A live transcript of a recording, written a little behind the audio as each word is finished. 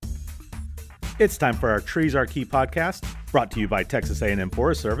It's time for our Trees Are Key podcast, brought to you by Texas A&M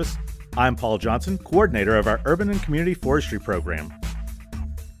Forest Service. I'm Paul Johnson, coordinator of our Urban and Community Forestry program.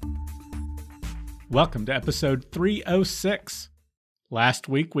 Welcome to episode 306. Last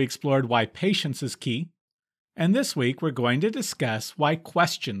week we explored why patience is key, and this week we're going to discuss why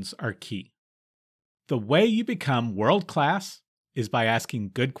questions are key. The way you become world-class is by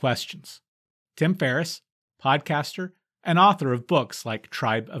asking good questions. Tim Ferriss, podcaster and author of books like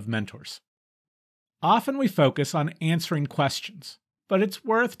Tribe of Mentors. Often we focus on answering questions, but it's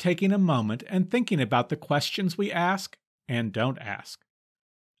worth taking a moment and thinking about the questions we ask and don't ask.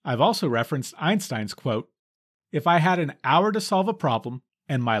 I've also referenced Einstein's quote, "If I had an hour to solve a problem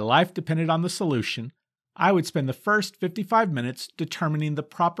and my life depended on the solution, I would spend the first 55 minutes determining the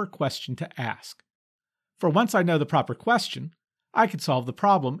proper question to ask. For once I know the proper question, I could solve the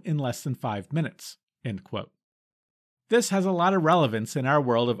problem in less than 5 minutes." End quote. This has a lot of relevance in our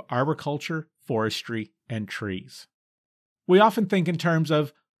world of arboriculture, forestry, and trees. We often think in terms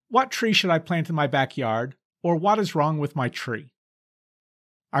of, what tree should I plant in my backyard, or what is wrong with my tree?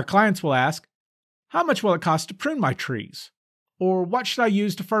 Our clients will ask, how much will it cost to prune my trees? Or what should I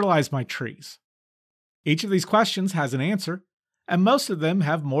use to fertilize my trees? Each of these questions has an answer, and most of them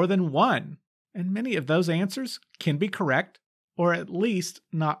have more than one, and many of those answers can be correct, or at least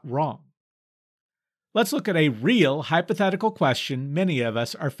not wrong. Let's look at a real hypothetical question many of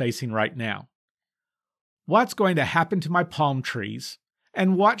us are facing right now. What's going to happen to my palm trees,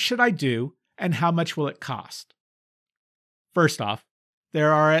 and what should I do, and how much will it cost? First off,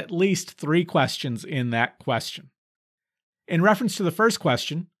 there are at least 3 questions in that question. In reference to the first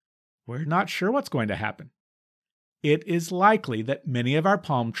question, we're not sure what's going to happen. It is likely that many of our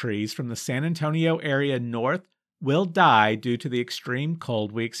palm trees from the San Antonio area north will die due to the extreme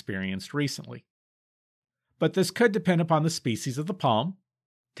cold we experienced recently. But this could depend upon the species of the palm.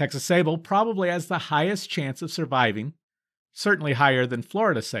 Texas sable probably has the highest chance of surviving, certainly higher than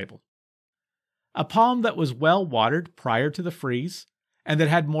Florida sable. A palm that was well watered prior to the freeze and that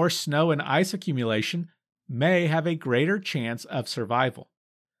had more snow and ice accumulation may have a greater chance of survival,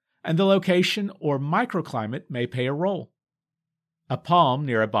 and the location or microclimate may play a role. A palm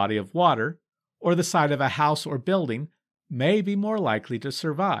near a body of water or the side of a house or building may be more likely to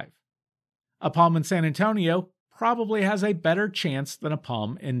survive. A palm in San Antonio probably has a better chance than a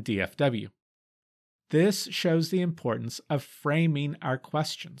palm in DFW. This shows the importance of framing our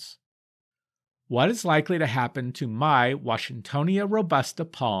questions. What is likely to happen to my Washingtonia robusta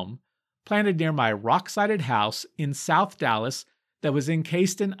palm planted near my rock-sided house in South Dallas that was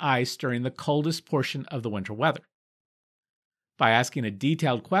encased in ice during the coldest portion of the winter weather? By asking a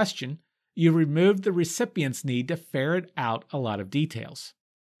detailed question, you remove the recipient's need to ferret out a lot of details.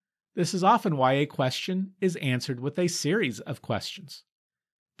 This is often why a question is answered with a series of questions,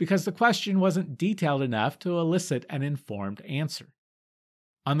 because the question wasn't detailed enough to elicit an informed answer.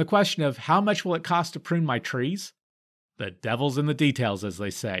 On the question of how much will it cost to prune my trees, the devil's in the details, as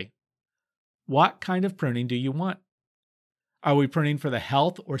they say. What kind of pruning do you want? Are we pruning for the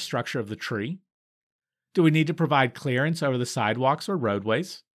health or structure of the tree? Do we need to provide clearance over the sidewalks or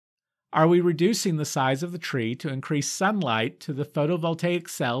roadways? Are we reducing the size of the tree to increase sunlight to the photovoltaic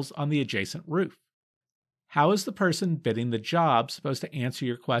cells on the adjacent roof? How is the person bidding the job supposed to answer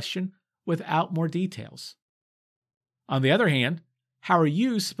your question without more details? On the other hand, how are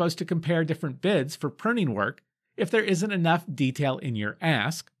you supposed to compare different bids for pruning work if there isn't enough detail in your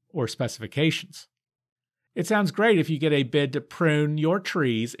ask or specifications? It sounds great if you get a bid to prune your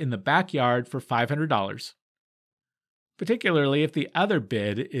trees in the backyard for $500. Particularly if the other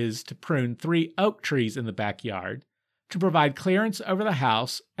bid is to prune 3 oak trees in the backyard, to provide clearance over the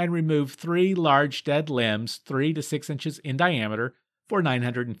house and remove 3 large dead limbs 3 to 6 inches in diameter for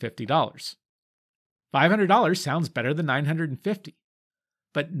 $950. $500 sounds better than $950,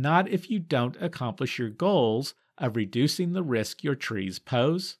 but not if you don't accomplish your goals of reducing the risk your trees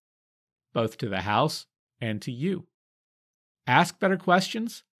pose, both to the house and to you. Ask better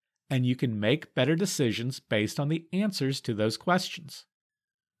questions, and you can make better decisions based on the answers to those questions.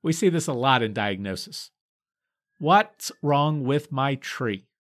 We see this a lot in diagnosis. What's wrong with my tree?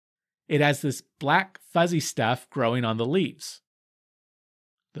 It has this black fuzzy stuff growing on the leaves.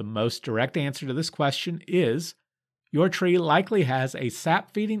 The most direct answer to this question is, your tree likely has a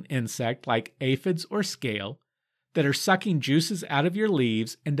sap-feeding insect like aphids or scale that are sucking juices out of your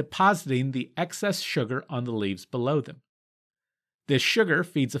leaves and depositing the excess sugar on the leaves below them. This sugar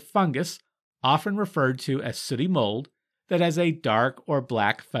feeds a fungus, often referred to as sooty mold, that has a dark or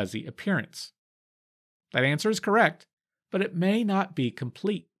black fuzzy appearance. That answer is correct, but it may not be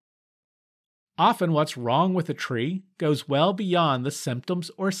complete. Often what's wrong with a tree goes well beyond the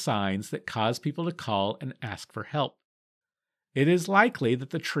symptoms or signs that cause people to call and ask for help. It is likely that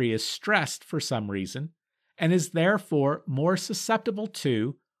the tree is stressed for some reason and is therefore more susceptible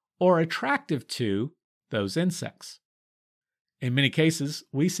to or attractive to those insects. In many cases,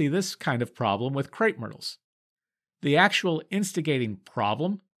 we see this kind of problem with crepe myrtles. The actual instigating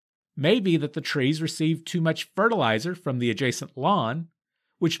problem may be that the trees received too much fertilizer from the adjacent lawn,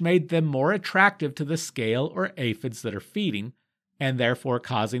 which made them more attractive to the scale or aphids that are feeding, and therefore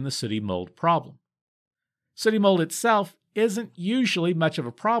causing the sooty mold problem. Sooty mold itself isn't usually much of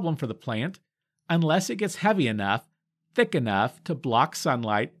a problem for the plant unless it gets heavy enough, thick enough to block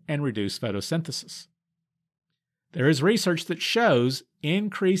sunlight and reduce photosynthesis. There is research that shows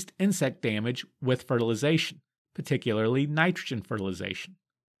increased insect damage with fertilization, particularly nitrogen fertilization.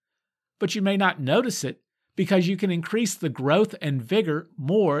 But you may not notice it because you can increase the growth and vigor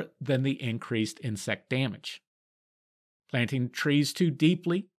more than the increased insect damage. Planting trees too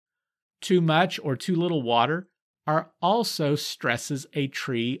deeply, too much or too little water are also stresses a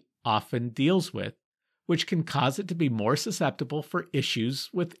tree often deals with, which can cause it to be more susceptible for issues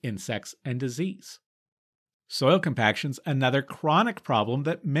with insects and disease. Soil compaction's another chronic problem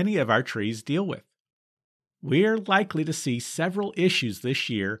that many of our trees deal with. We're likely to see several issues this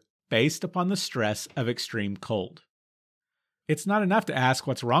year based upon the stress of extreme cold. It's not enough to ask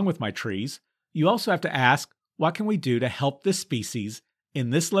what's wrong with my trees. You also have to ask, what can we do to help this species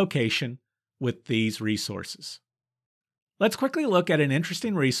in this location with these resources? Let's quickly look at an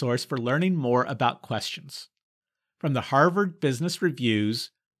interesting resource for learning more about questions. From the Harvard Business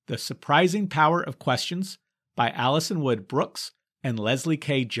Review's The Surprising Power of Questions by Allison Wood Brooks and Leslie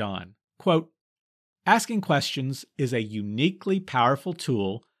K. John. Quote, asking questions is a uniquely powerful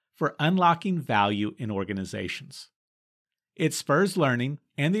tool for unlocking value in organizations. It spurs learning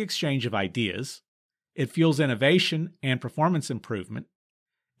and the exchange of ideas. It fuels innovation and performance improvement.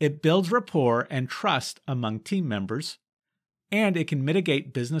 It builds rapport and trust among team members. And it can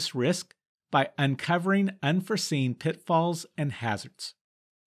mitigate business risk by uncovering unforeseen pitfalls and hazards.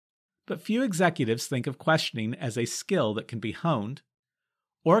 But few executives think of questioning as a skill that can be honed,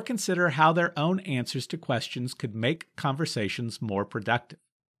 or consider how their own answers to questions could make conversations more productive.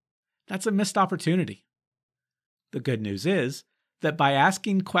 That's a missed opportunity. The good news is that by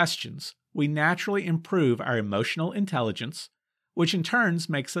asking questions, we naturally improve our emotional intelligence, which in turn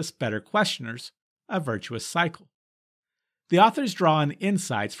makes us better questioners, a virtuous cycle. The authors draw on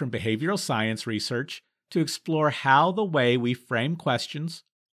insights from behavioral science research to explore how the way we frame questions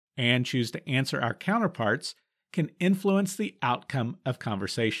and choose to answer our counterparts can influence the outcome of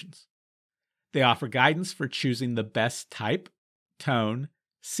conversations. They offer guidance for choosing the best type, tone,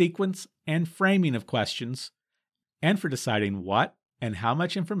 sequence, and framing of questions, and for deciding what and how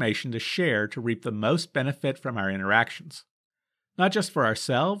much information to share to reap the most benefit from our interactions, not just for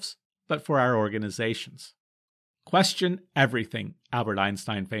ourselves, but for our organizations. Question everything, Albert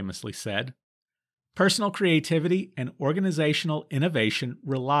Einstein famously said. Personal creativity and organizational innovation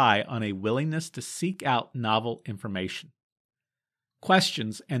rely on a willingness to seek out novel information.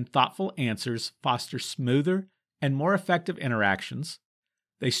 Questions and thoughtful answers foster smoother and more effective interactions.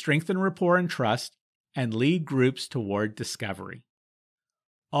 They strengthen rapport and trust and lead groups toward discovery.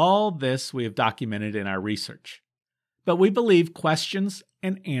 All this we have documented in our research. But we believe questions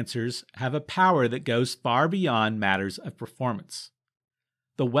and answers have a power that goes far beyond matters of performance.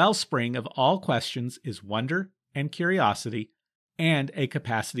 The wellspring of all questions is wonder and curiosity and a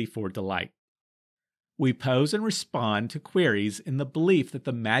capacity for delight. We pose and respond to queries in the belief that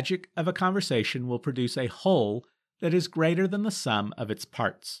the magic of a conversation will produce a whole that is greater than the sum of its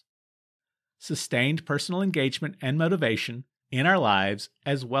parts. Sustained personal engagement and motivation in our lives,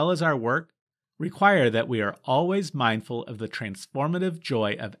 as well as our work, require that we are always mindful of the transformative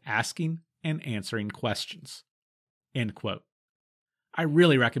joy of asking and answering questions. End quote. I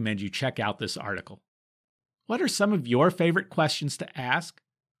really recommend you check out this article. What are some of your favorite questions to ask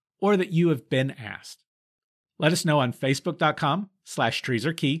or that you have been asked? Let us know on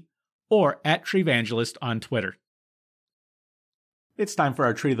facebook.com/treesarekey or at Treevangelist on Twitter. It's time for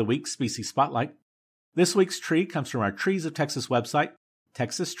our Tree of the Week Species Spotlight. This week's tree comes from our Trees of Texas website,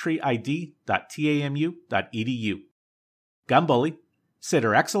 texastreeid.tamu.edu. Gumbully,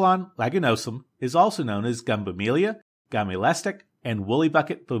 Siderexilon lagunosum, is also known as Gumbamelia, Gummelestic, and Woolly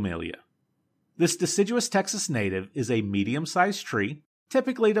Bucket Plumelia. This deciduous Texas native is a medium-sized tree,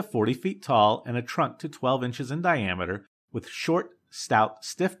 typically to 40 feet tall and a trunk to 12 inches in diameter, with short, stout,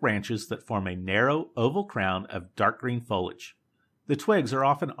 stiff branches that form a narrow, oval crown of dark green foliage. The twigs are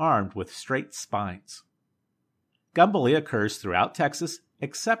often armed with straight spines. Gumbully occurs throughout Texas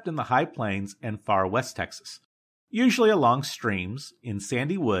except in the high plains and far west Texas, usually along streams, in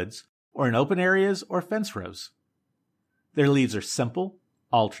sandy woods, or in open areas or fence rows. Their leaves are simple,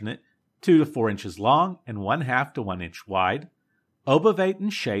 alternate, 2 to 4 inches long and 1/2 to 1 inch wide, obovate in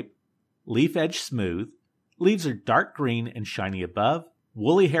shape, leaf edge smooth, leaves are dark green and shiny above,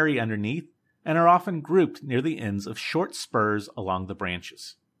 woolly hairy underneath, and are often grouped near the ends of short spurs along the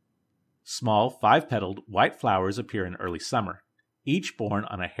branches. Small 5-petaled white flowers appear in early summer, each borne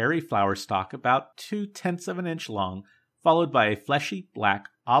on a hairy flower stalk about 2/10 of an inch long, followed by a fleshy black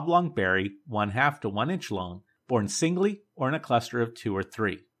oblong berry 1/2 to 1 inch long, borne singly or in a cluster of 2 or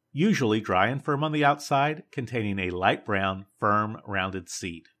 3, usually dry and firm on the outside, containing a light brown, firm, rounded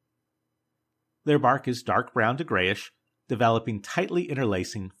seed. Their bark is dark brown to grayish, developing tightly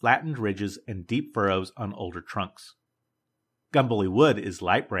interlacing flattened ridges and deep furrows on older trunks. Gumbully wood is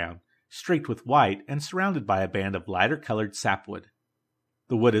light brown, streaked with white and surrounded by a band of lighter-colored sapwood.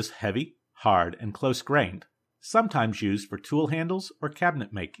 The wood is heavy, hard, and close-grained, sometimes used for tool handles or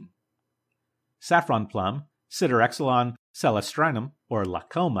cabinet making. Saffron plum, Siderexilon celestrinum, or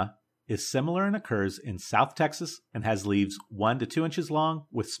lacoma, is similar and occurs in South Texas and has leaves 1 to 2 inches long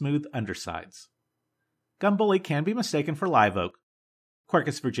with smooth undersides. Gumbully can be mistaken for live oak,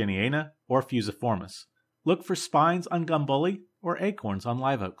 Quercus virginiana, or fusiformis. Look for spines on gumbully or acorns on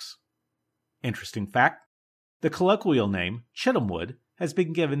live oaks. Interesting fact, the colloquial name chitomwood has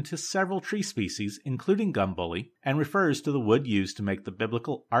been given to several tree species, including gumbully, and refers to the wood used to make the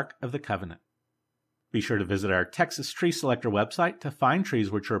biblical Ark of the Covenant. Be sure to visit our Texas Tree Selector website to find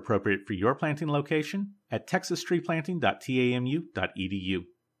trees which are appropriate for your planting location at texastreeplanting.tamu.edu.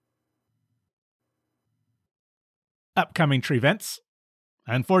 Upcoming tree events.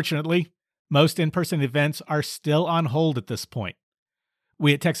 Unfortunately, most in-person events are still on hold at this point.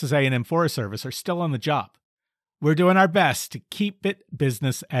 We at Texas A&M Forest Service are still on the job. We're doing our best to keep it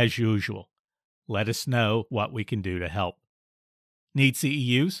business as usual. Let us know what we can do to help. Need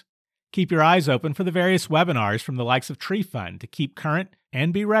CEUs? Keep your eyes open for the various webinars from the likes of Tree Fund to keep current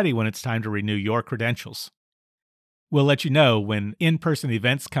and be ready when it's time to renew your credentials. We'll let you know when in-person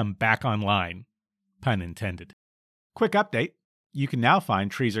events come back online. Pun intended. Quick update, you can now find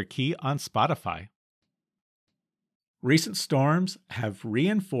Trees Are Key on Spotify. Recent storms have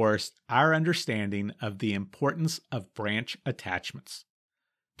reinforced our understanding of the importance of branch attachments.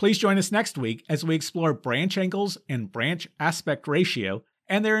 Please join us next week as we explore branch angles and branch aspect ratio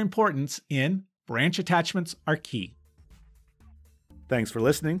and their importance in Branch Attachments Are Key. Thanks for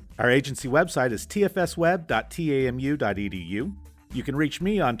listening. Our agency website is tfsweb.tamu.edu. You can reach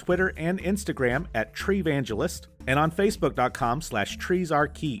me on Twitter and Instagram at Treevangelist and on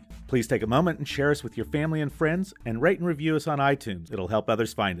Facebook.com/TreesAreKey. Please take a moment and share us with your family and friends and rate and review us on iTunes. It'll help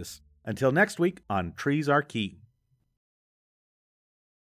others find us. Until next week on Trees Are Key.